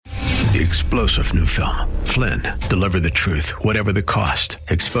The explosive new film, Flynn, deliver the truth, whatever the cost,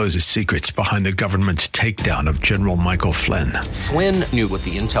 exposes secrets behind the government's takedown of General Michael Flynn. Flynn knew what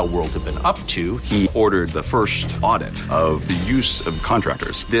the intel world had been up to. He ordered the first audit of the use of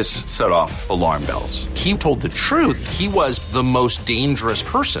contractors. This set off alarm bells. He told the truth. He was the most dangerous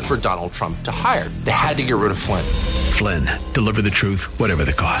person for Donald Trump to hire. They had to get rid of Flynn. Flynn, deliver the truth, whatever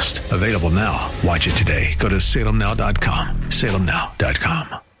the cost. Available now. Watch it today. Go to salemnow.com.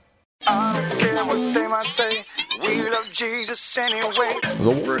 salemnow.com. I don't care what they might say. We love Jesus anyway.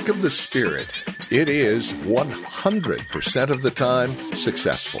 The work of the Spirit, it is 100% of the time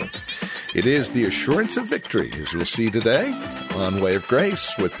successful. It is the assurance of victory, as we'll see today on Way of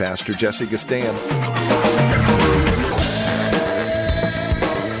Grace with Pastor Jesse Gastan.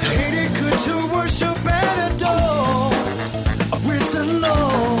 Ain't it good to worship and adore a risen Lord?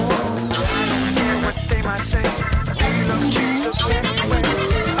 I don't care what they might say. We love Jesus anyway.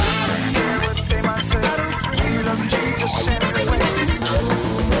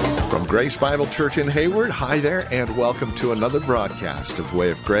 From Grace Bible Church in Hayward, hi there, and welcome to another broadcast of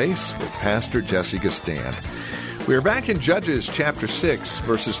Way of Grace with Pastor Jesse Gastan. We are back in Judges chapter 6,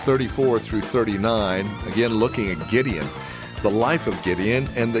 verses 34 through 39, again looking at Gideon, the life of Gideon,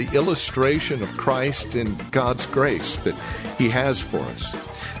 and the illustration of Christ and God's grace that He has for us.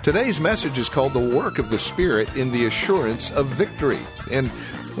 Today's message is called The Work of the Spirit in the Assurance of Victory. And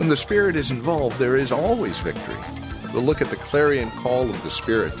when the Spirit is involved, there is always victory. We'll look at the clarion call of the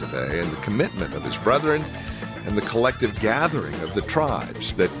Spirit today and the commitment of His brethren and the collective gathering of the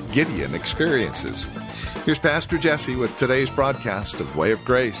tribes that Gideon experiences. Here's Pastor Jesse with today's broadcast of Way of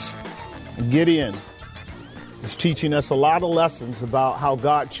Grace. Gideon is teaching us a lot of lessons about how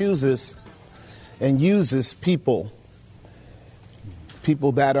God chooses and uses people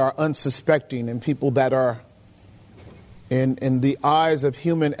that are unsuspecting and people that are in the eyes of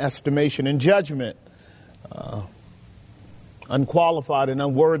human estimation and judgment, unqualified and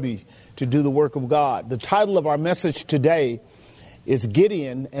unworthy to do the work of God. The title of our message today is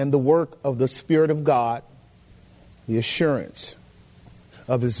Gideon and the Work of the Spirit of God, the Assurance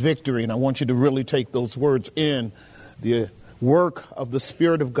of His Victory. And I want you to really take those words in, the work of the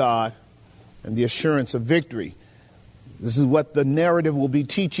Spirit of God and the assurance of victory. This is what the narrative will be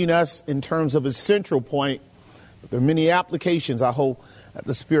teaching us in terms of its central point. But there are many applications I hope that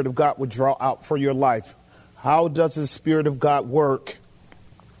the Spirit of God would draw out for your life. How does the Spirit of God work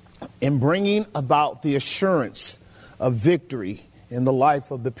in bringing about the assurance of victory in the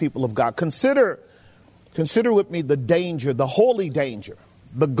life of the people of God? Consider with me the danger, the holy danger,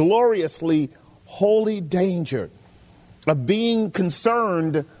 the gloriously holy danger of being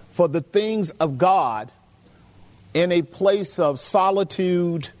concerned for the things of God in a place of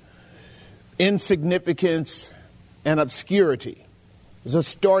solitude, insignificance, and obscurity. It's a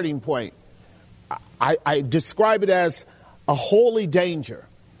starting point. I describe it as a holy danger,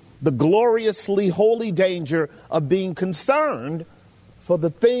 the gloriously holy danger of being concerned for the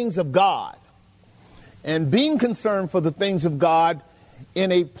things of God. And being concerned for the things of God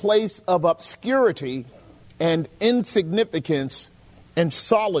in a place of obscurity and insignificance and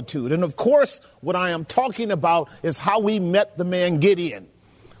solitude. And of course, what I am talking about is how we met the man Gideon.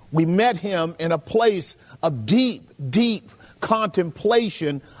 We met him in a place of deep, deep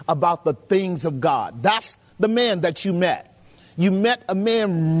contemplation about the things of God. That's the man that you met. You met a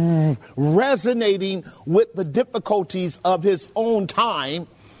man resonating with the difficulties of his own time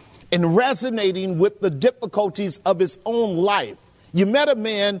and resonating with the difficulties of his own life. You met a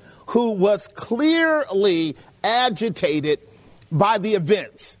man who was clearly agitated by the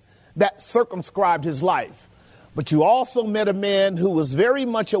events that circumscribed his life. But you also met a man who was very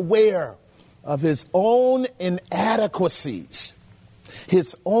much aware of his own inadequacies,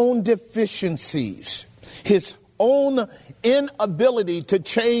 his own deficiencies, his own inability to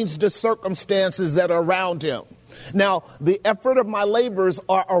change the circumstances that are around him. Now, the effort of my labors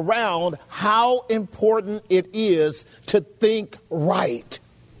are around how important it is to think right.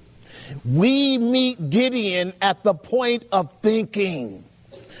 We meet Gideon at the point of thinking,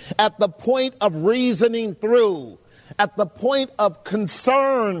 at the point of reasoning through, at the point of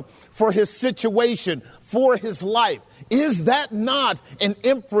concern for his situation, for his life. Is that not an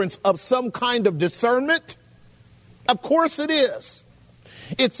inference of some kind of discernment? Of course it is.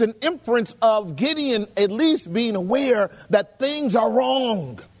 It's an inference of Gideon at least being aware that things are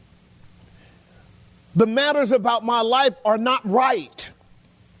wrong. The matters about my life are not right.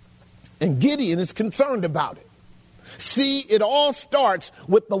 And Gideon is concerned about it. See, it all starts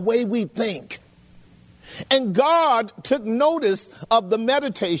with the way we think. And God took notice of the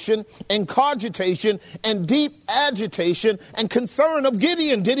meditation and cogitation and deep agitation and concern of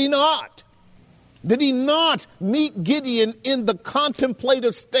Gideon, did he not? Did he not meet Gideon in the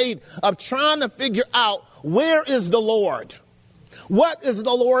contemplative state of trying to figure out, where is the Lord? What is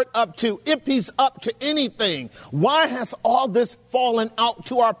the Lord up to? If he's up to anything, why has all this fallen out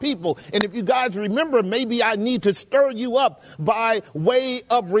to our people? And if you guys remember, maybe I need to stir you up by way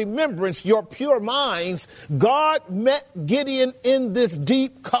of remembrance, your pure minds. God met Gideon in this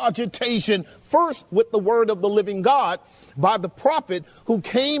deep cogitation, first with the word of the living God, by the prophet who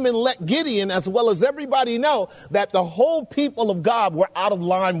came and let Gideon, as well as everybody, know that the whole people of God were out of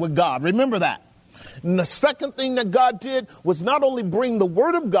line with God. Remember that. And the second thing that God did was not only bring the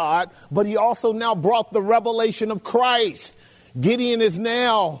word of God, but he also now brought the revelation of Christ. Gideon is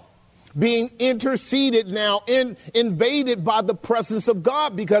now being interceded now, invaded by the presence of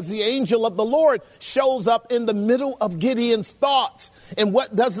God, because the angel of the Lord shows up in the middle of Gideon's thoughts. And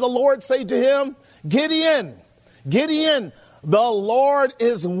what does the Lord say to him? Gideon, Gideon, the Lord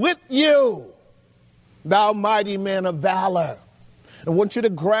is with you, thou mighty man of valor. I want you to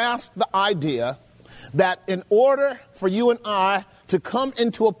grasp the idea that in order for you and I to come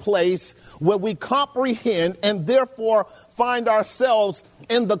into a place where we comprehend and therefore find ourselves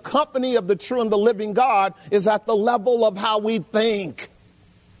in the company of the true and the living God is at the level of how we think.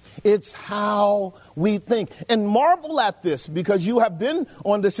 It's how we think. And marvel at this, because you have been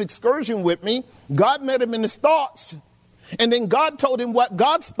on this excursion with me. God met him in his thoughts. And then God told him what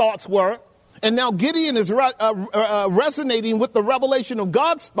God's thoughts were. And now Gideon is resonating with the revelation of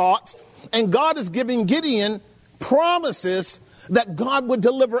God's thoughts. And God is giving Gideon promises that God would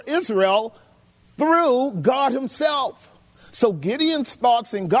deliver Israel through God himself. So Gideon's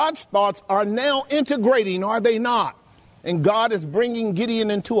thoughts and God's thoughts are now integrating, are they not? And God is bringing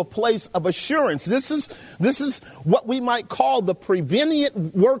Gideon into a place of assurance. This is what we might call the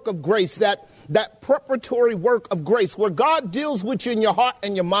prevenient work of grace, that preparatory work of grace, where God deals with you in your heart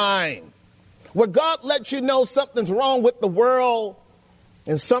and your mind, where God lets you know something's wrong with the world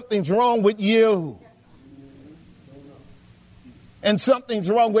and something's wrong with you. And something's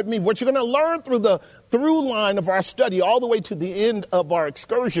wrong with me. What you're going to learn through the through line of our study all the way to the end of our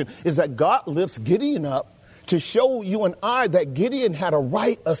excursion is that God lifts Gideon up to show you and I that Gideon had a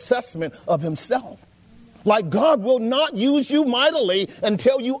right assessment of himself. Like, God will not use you mightily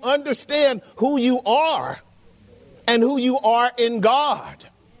until you understand who you are and who you are in God.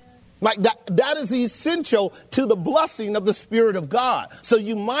 Like that is essential to the blessing of the Spirit of God. So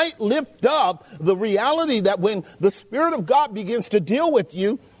you might lift up the reality that when the Spirit of God begins to deal with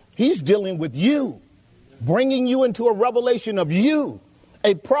you, he's dealing with you, bringing you into a revelation of you,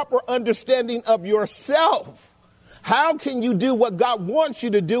 a proper understanding of yourself. How can you do what God wants you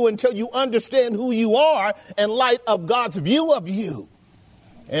to do until you understand who you are in light of God's view of you?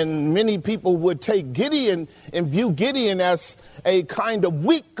 And many people would take Gideon and view Gideon as a kind of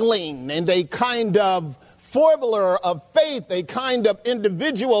weakling and a kind of foiler of faith, a kind of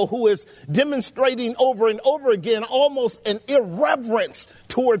individual who is demonstrating over and over again almost an irreverence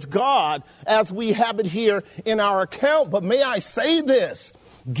towards God, as we have it here in our account. But may I say this,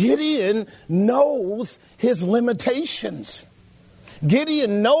 Gideon knows his limitations.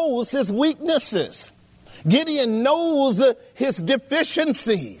 Gideon knows his weaknesses. Gideon knows his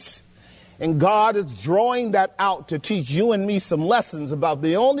deficiencies. And God is drawing that out to teach you and me some lessons about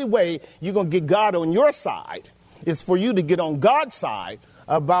the only way you're going to get God on your side is for you to get on God's side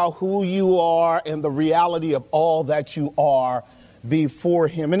about who you are and the reality of all that you are before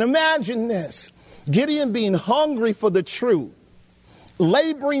him. And imagine this, Gideon being hungry for the truth,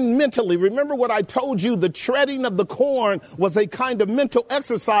 laboring mentally. Remember what I told you, the treading of the corn was a kind of mental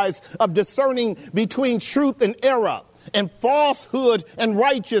exercise of discerning between truth and error and falsehood and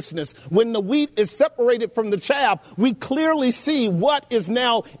righteousness. When the wheat is separated from the chaff, we clearly see what is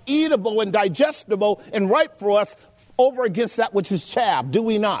now eatable and digestible and ripe for us over against that which is chaff, do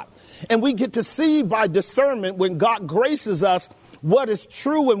we not? And we get to see by discernment, when God graces us, what is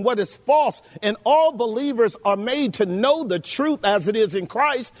true and what is false. And all believers are made to know the truth as it is in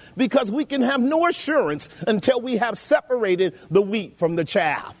Christ, because we can have no assurance until we have separated the wheat from the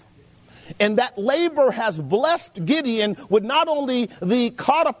chaff. And that labor has blessed Gideon with not only the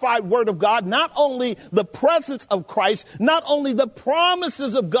codified word of God, not only the presence of Christ, not only the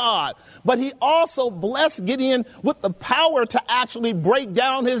promises of God, but he also blessed Gideon with the power to actually break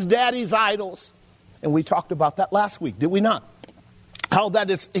down his daddy's idols. And we talked about that last week, did we not? How that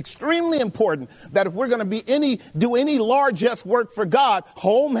is extremely important, that if we're going to do any largesse work for God,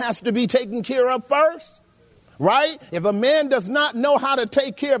 home has to be taken care of first. right? If a man does not know how to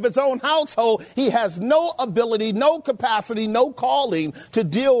take care of his own household, he has no ability, no capacity, no calling to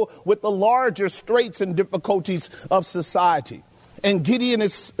deal with the larger straits and difficulties of society. And Gideon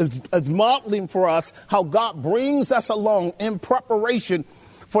is modeling for us how God brings us along in preparation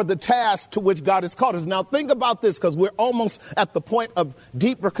for the task to which God has called us. Now think about this, because we're almost at the point of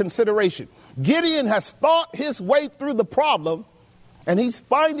deeper consideration. Gideon has thought his way through the problem, and he's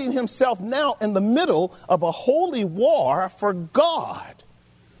finding himself now in the middle of a holy war for God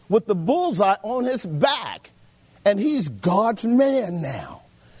with the bullseye on his back. And he's God's man now.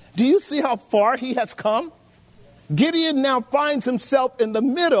 Do you see how far he has come? Gideon now finds himself in the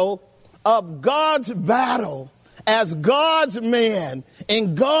middle of God's battle as God's man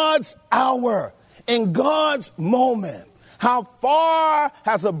in God's hour, in God's moment. How far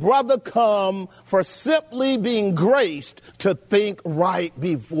has a brother come for simply being graced to think right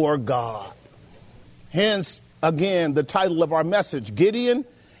before God? Hence, again, the title of our message, Gideon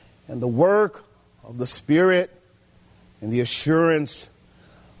and the Work of the Spirit and the Assurance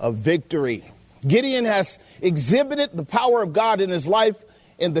of Victory. Gideon has exhibited the power of God in his life,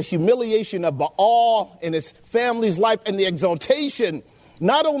 in the humiliation of Baal, in his family's life, and the exaltation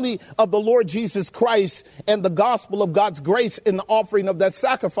not only of the Lord Jesus Christ and the gospel of God's grace in the offering of that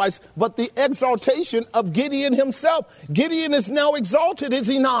sacrifice, but the exaltation of Gideon himself. Gideon is now exalted, is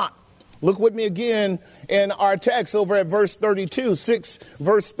he not? Look with me again in our text over at verse 32, 6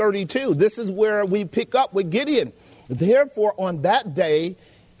 verse 32. This is where we pick up with Gideon. Therefore, on that day,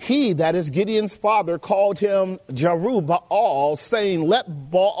 he, that is Gideon's father, called him Jerubbaal, saying,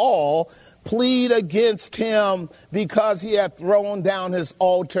 let Baal plead against him because he had thrown down his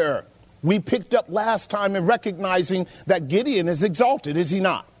altar. We picked up last time in recognizing that Gideon is exalted, is he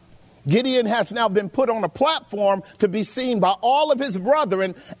not? Gideon has now been put on a platform to be seen by all of his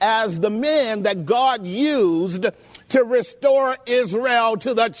brethren as the man that God used to restore Israel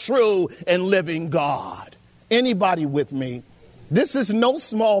to the true and living God. Anybody with me? This is no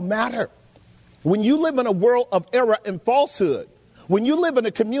small matter. When you live in a world of error and falsehood, when you live in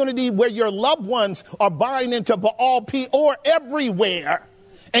a community where your loved ones are buying into Baal Peor everywhere,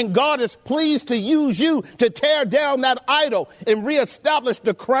 and God is pleased to use you to tear down that idol and reestablish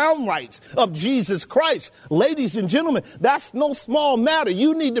the crown rights of Jesus Christ. Ladies and gentlemen, that's no small matter.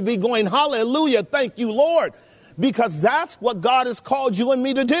 You need to be going, hallelujah, thank you, Lord, because that's what God has called you and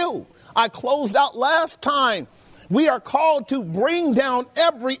me to do. I closed out last time. We are called to bring down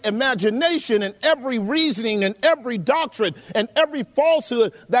every imagination and every reasoning and every doctrine and every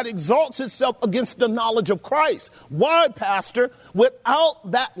falsehood that exalts itself against the knowledge of Christ. Why, Pastor?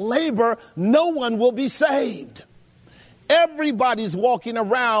 Without that labor, no one will be saved. Everybody's walking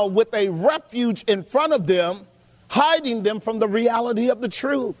around with a refuge in front of them, hiding them from the reality of the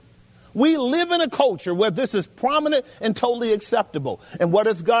truth. We live in a culture where this is prominent and totally acceptable. And what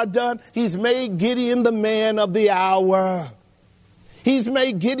has God done? He's made Gideon the man of the hour. He's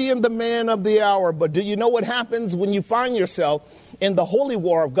made Gideon the man of the hour. But do you know what happens when you find yourself in the holy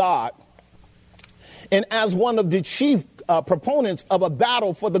war of God and as one of the chief proponents of a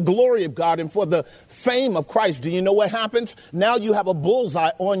battle for the glory of God and for the fame of Christ? Do you know what happens? Now you have a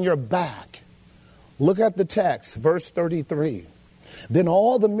bullseye on your back. Look at the text, verse 33. Then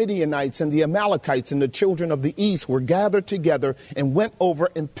all the Midianites and the Amalekites and the children of the east were gathered together and went over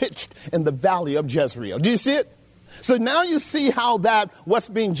and pitched in the valley of Jezreel. Do you see it? So now you see how that what's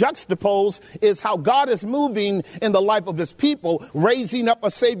being juxtaposed is how God is moving in the life of his people, raising up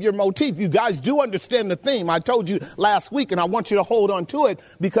a savior motif. You guys do understand the theme. I told you last week, and I want you to hold on to it,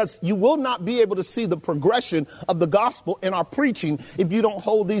 because you will not be able to see the progression of the gospel in our preaching if you don't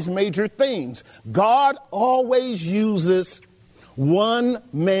hold these major themes. God always uses one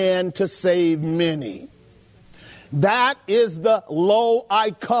man to save many. That is the lo,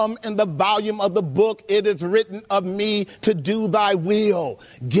 I come in the volume of the book. It is written of me to do thy will.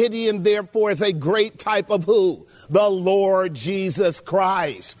 Gideon, therefore, is a great type of who? The Lord Jesus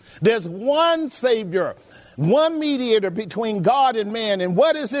Christ. There's one Savior, one mediator between God and man. And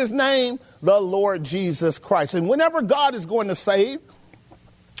what is his name? The Lord Jesus Christ. And whenever God is going to save,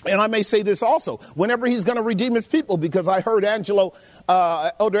 and I may say this also, whenever he's going to redeem his people, because I heard Elder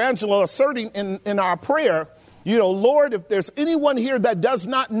Angelo asserting in our prayer, you know, Lord, if there's anyone here that does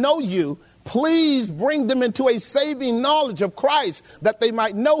not know you, please bring them into a saving knowledge of Christ, that they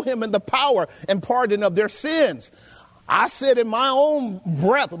might know him in the power and pardon of their sins. I said in my own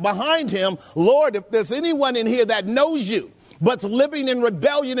breath behind him, Lord, if there's anyone in here that knows you, but's living in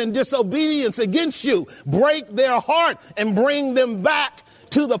rebellion and disobedience against you, break their heart and bring them back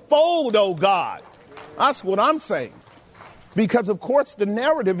to the fold, oh God. That's what I'm saying. Because, of course, the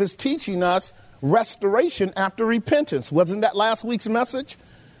narrative is teaching us restoration after repentance. Wasn't that last week's message?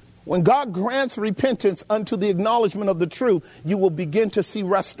 When God grants repentance unto the acknowledgement of the truth, you will begin to see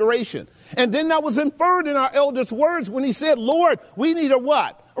restoration. And then that was inferred in our elder's words when he said, Lord, we need a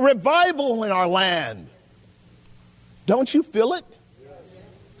what? A revival in our land. Don't you feel it?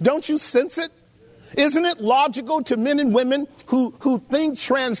 Don't you sense it? Isn't it logical to men and women who think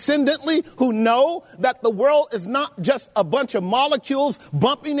transcendently, who know that the world is not just a bunch of molecules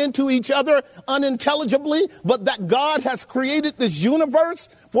bumping into each other unintelligibly, but that God has created this universe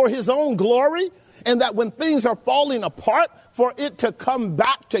for his own glory, and that when things are falling apart, for it to come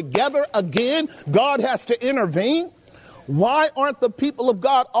back together again, God has to intervene? Why aren't the people of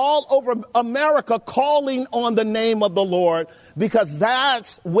God all over America calling on the name of the Lord? Because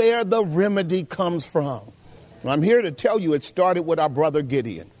that's where the remedy comes from. I'm here to tell you it started with our brother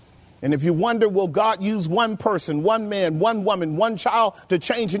Gideon. And if you wonder, will God use one person, one man, one woman, one child to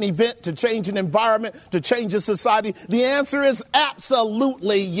change an event, to change an environment, to change a society? The answer is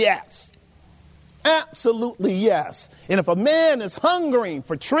absolutely yes. Absolutely yes. And if a man is hungering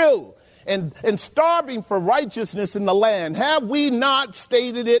for truth, and starving for righteousness in the land, have we not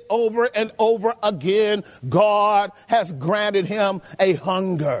stated it over and over again? God has granted him a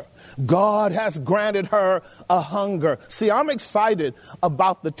hunger. God has granted her a hunger. See, I'm excited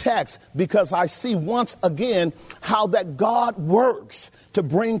about the text because I see once again how that God works to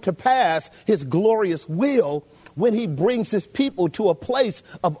bring to pass his glorious will when he brings his people to a place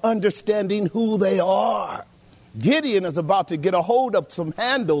of understanding who they are. Gideon is about to get a hold of some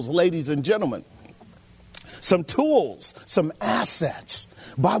handles, ladies and gentlemen, some tools, some assets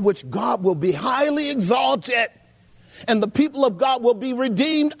by which God will be highly exalted and the people of God will be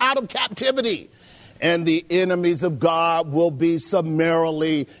redeemed out of captivity and the enemies of God will be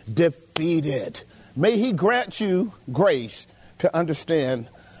summarily defeated. May he grant you grace to understand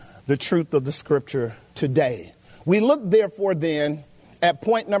the truth of the scripture today. We look therefore then at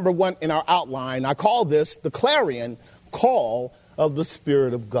point number 1 in our outline. I call this the clarion call of the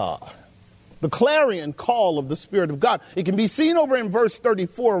Spirit of God. The clarion call of the Spirit of God. It can be seen over in verse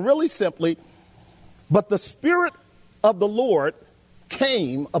 34 really simply. But the Spirit of the Lord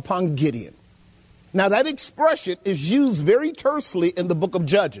came upon Gideon. Now that expression is used very tersely in the book of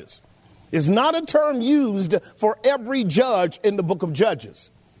Judges. It's not a term used for every judge in the book of Judges.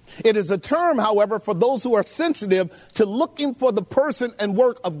 It is a term, however, for those who are sensitive to looking for the person and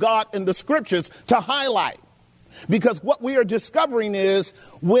work of God in the scriptures to highlight. Because what we are discovering is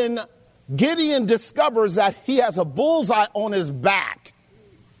when Gideon discovers that he has a bullseye on his back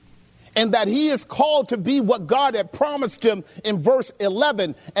and that he is called to be what God had promised him in verse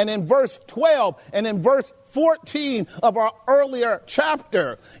 11 and in verse 12 and in verse 14 of our earlier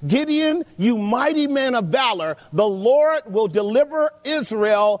chapter. Gideon, you mighty man of valor, the Lord will deliver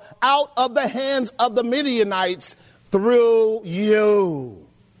Israel out of the hands of the Midianites through you.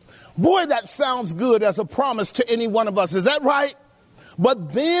 Boy, that sounds good as a promise to any one of us. Is that right?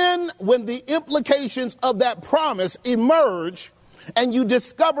 But then when the implications of that promise emerge, and you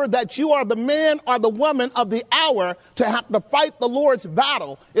discover that you are the man or the woman of the hour to have to fight the Lord's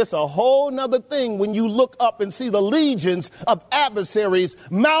battle, it's a whole nother thing when you look up and see the legions of adversaries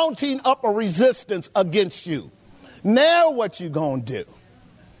mounting up a resistance against you. Now what you gonna do?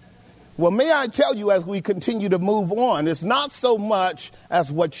 Well, may I tell you as we continue to move on, it's not so much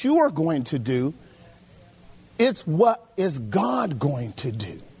as what you are going to do, it's what is God going to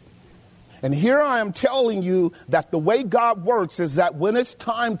do. And here I am telling you that the way God works is that when it's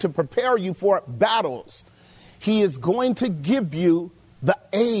time to prepare you for battles, he is going to give you the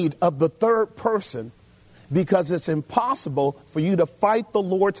aid of the third person because it's impossible for you to fight the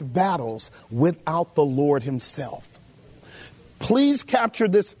Lord's battles without the Lord himself. Please capture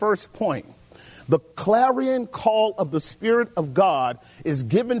this first point. The clarion call of the Spirit of God is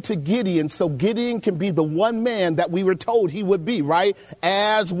given to Gideon so Gideon can be the one man that we were told he would be, right?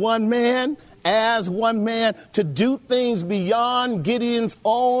 As one man to do things beyond Gideon's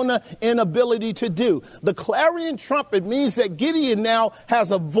own inability to do. The clarion trumpet means that Gideon now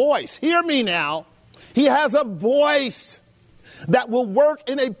has a voice. Hear me now. He has a voice that will work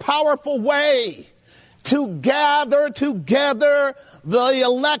in a powerful way to gather together the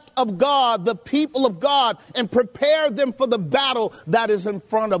elect of God, the people of God, and prepare them for the battle that is in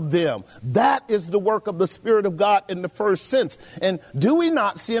front of them. That is the work of the Spirit of God in the first sense. And do we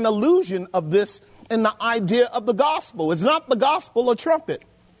not see an allusion of this in the idea of the gospel? Is not the gospel a trumpet?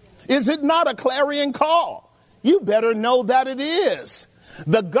 Is it not a clarion call? You better know that it is.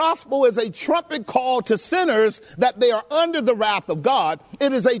 The gospel is a trumpet call to sinners that they are under the wrath of God.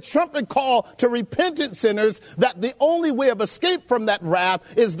 It is a trumpet call to repentant sinners that the only way of escape from that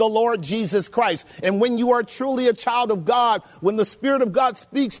wrath is the Lord Jesus Christ. And when you are truly a child of God, when the Spirit of God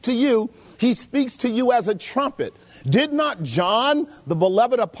speaks to you, he speaks to you as a trumpet. Did not John, the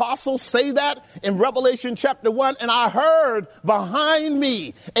beloved apostle, say that in Revelation chapter 1? And I heard behind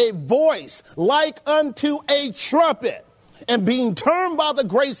me a voice like unto a trumpet. And being turned by the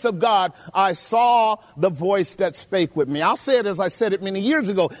grace of God, I saw the voice that spake with me. I'll say it as I said it many years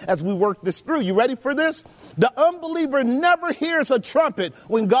ago as we worked this through. You ready for this? The unbeliever never hears a trumpet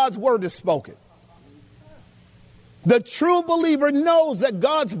when God's word is spoken. The true believer knows that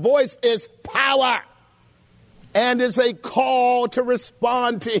God's voice is power and is a call to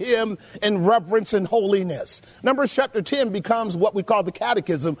respond to him in reverence and holiness. Numbers chapter 10 becomes what we call the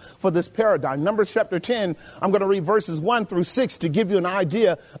catechism for this paradigm. Numbers chapter 10, I'm going to read verses 1 through 6 to give you an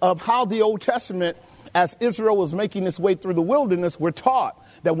idea of how the Old Testament, as Israel was making its way through the wilderness, were taught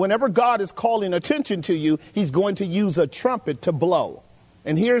that whenever God is calling attention to you, he's going to use a trumpet to blow.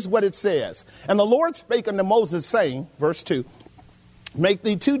 And here's what it says. And the Lord spake unto Moses, saying, verse 2, make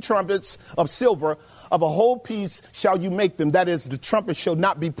thee 2 trumpets of silver, of a whole piece shall you make them. That is, the trumpet shall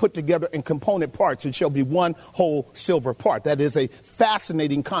not be put together in component parts. It shall be one whole silver part. That is a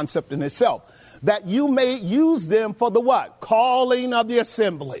fascinating concept in itself. That you may use them for the what? Calling of the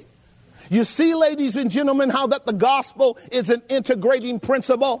assembly. You see, ladies and gentlemen, how that the gospel is an integrating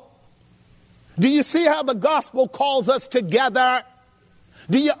principle? Do you see how the gospel calls us together?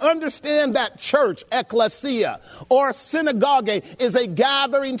 Do you understand that church, ecclesia, or synagogue is a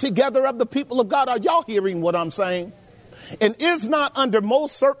gathering together of the people of God? Are y'all hearing what I'm saying? And is not under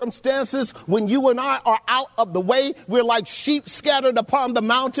most circumstances when you and I are out of the way, we're like sheep scattered upon the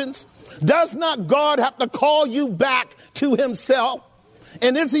mountains? Does not God have to call you back to himself?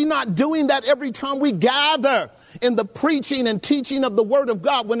 And is he not doing that every time we gather in the preaching and teaching of the word of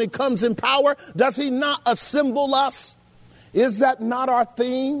God when it comes in power? Does he not assemble us? Is that not our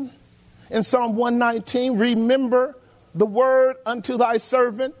theme in Psalm 119? Remember the word unto thy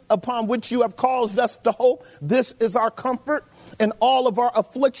servant upon which you have caused us to hope. This is our comfort in all of our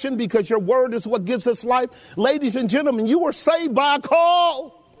affliction because your word is what gives us life. Ladies and gentlemen, you were saved by a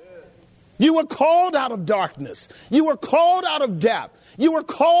call. You were called out of darkness. You were called out of death. You were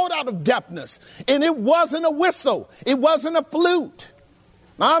called out of deafness. And it wasn't a whistle. It wasn't a flute.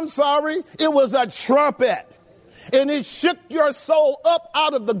 I'm sorry. It was a trumpet. And it shook your soul up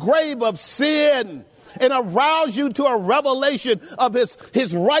out of the grave of sin and aroused you to a revelation of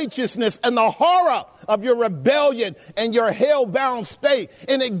his righteousness and the horror of your rebellion and your hell-bound state.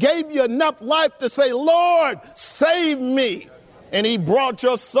 And it gave you enough life to say, Lord, save me. And he brought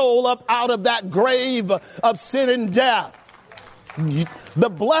your soul up out of that grave of sin and death. The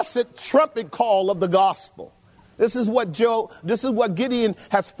blessed trumpet call of the gospel. This is what Gideon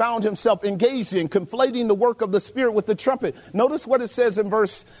has found himself engaged in, conflating the work of the Spirit with the trumpet. Notice what it says in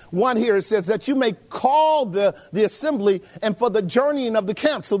verse 1 here. It says that you may call the assembly and for the journeying of the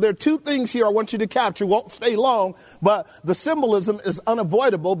camp. So there are 2 things here I want you to capture. Won't stay long, but the symbolism is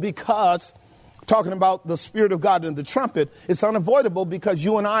unavoidable because talking about the Spirit of God and the trumpet, it's unavoidable because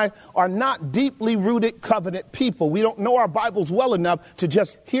you and I are not deeply rooted covenant people. We don't know our Bibles well enough to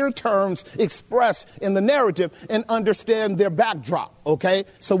just hear terms expressed in the narrative and understand their backdrop, okay?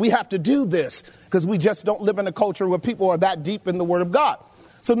 So we have to do this because we just don't live in a culture where people are that deep in the Word of God.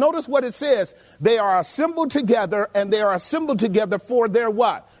 So notice what it says. They are assembled together, and they are assembled together for their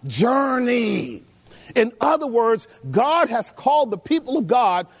what? Journey. In other words, God has called the people of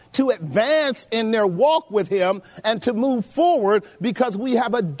God to advance in their walk with him and to move forward because we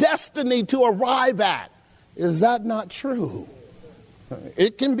have a destiny to arrive at. Is that not true?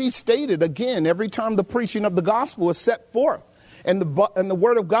 It can be stated again every time the preaching of the gospel is set forth and the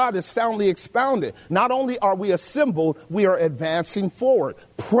word of God is soundly expounded. Not only are we assembled, we are advancing forward,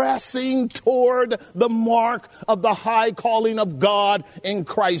 pressing toward the mark of the high calling of God in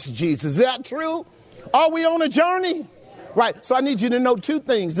Christ Jesus. Is that true? Are we on a journey? Right. So I need you to know 2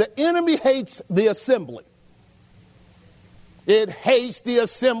 things. The enemy hates the assembly. It hates the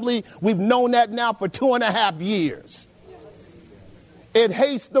assembly. We've known that now for 2.5 years. It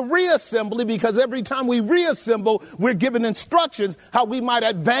hates the reassembly because every time we reassemble, we're given instructions how we might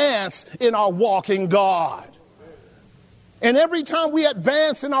advance in our walk in God. And every time we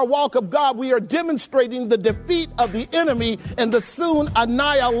advance in our walk of God, we are demonstrating the defeat of the enemy and the soon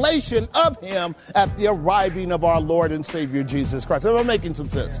annihilation of him at the arriving of our Lord and Savior, Jesus Christ. Am I making some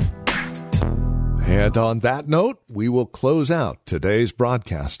sense? And on that note, we will close out today's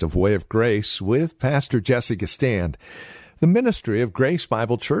broadcast of Way of Grace with Pastor Jesse Gistand. the ministry of Grace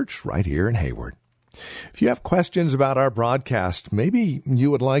Bible Church right here in Hayward. If you have questions about our broadcast, maybe you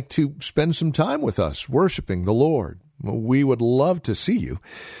would like to spend some time with us worshiping the Lord, we would love to see you.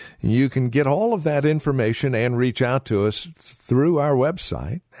 You can get all of that information and reach out to us through our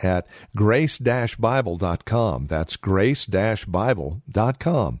website at grace-bible.com. That's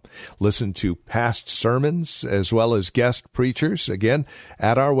grace-bible.com. Listen to past sermons as well as guest preachers, again,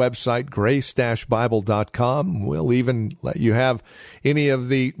 at our website, grace-bible.com. We'll even let you have any of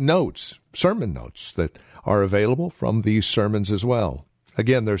the notes, sermon notes, that are available from these sermons as well.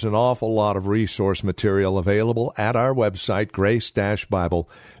 Again, there's an awful lot of resource material available at our website,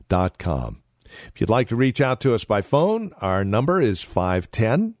 grace-bible.com. If you'd like to reach out to us by phone, our number is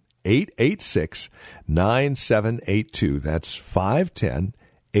 510-886-9782. That's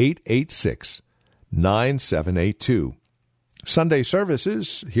 510-886-9782. Sunday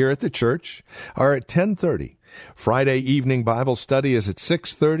services here at the church are at 10:30. Friday evening Bible study is at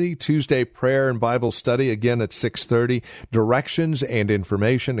 6:30. Tuesday prayer and Bible study again at 6:30. Directions and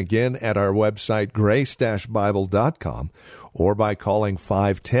information again at our website, grace-bible.com, or by calling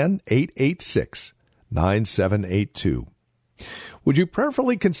 510-886-9782. Would you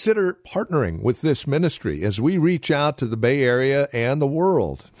prayerfully consider partnering with this ministry as we reach out to the Bay Area and the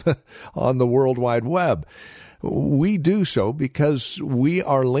world on the World Wide Web? We do so because we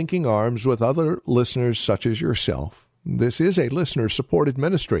are linking arms with other listeners such as yourself. This is a listener-supported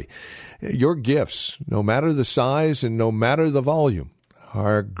ministry. Your gifts, no matter the size and no matter the volume,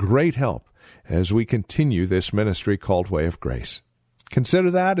 are a great help as we continue this ministry called Way of Grace. Consider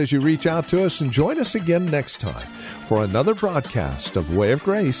that as you reach out to us, and join us again next time for another broadcast of Way of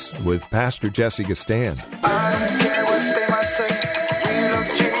Grace with Pastor Jesse Gistand. I don't care what they might say. We love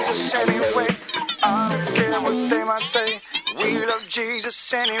Jesus anyway. I don't care what they might say. We love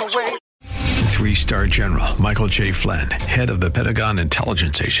Jesus anyway. 3-star General Michael J. Flynn, head of the Pentagon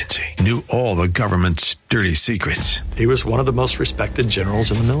Intelligence Agency, knew all the government's dirty secrets. He was one of the most respected generals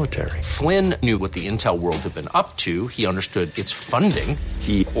in the military. Flynn knew what the intel world had been up to. He understood its funding.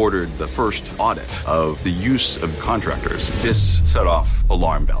 He ordered the first audit of the use of contractors. This set off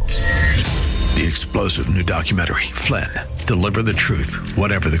alarm bells. The explosive new documentary, Flynn, Deliver the Truth,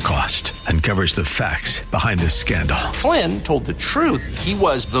 Whatever the Cost, uncovers the facts behind this scandal. Flynn told the truth. He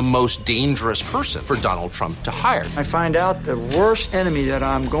was the most dangerous person for Donald Trump to hire. I find out the worst enemy that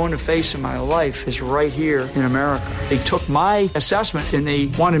I'm going to face in my life is right here in America. They took my assessment and they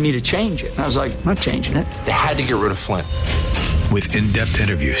wanted me to change it. And I was like, I'm not changing it. They had to get rid of Flynn. With in-depth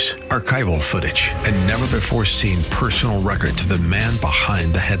interviews, archival footage, and never-before-seen personal records of the man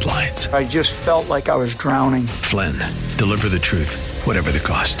behind the headlines. I just felt like I was drowning. Flynn, Deliver the Truth, Whatever the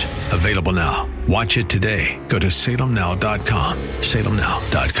Cost. Available now. Watch it today. Go to salemnow.com.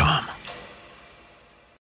 salemnow.com.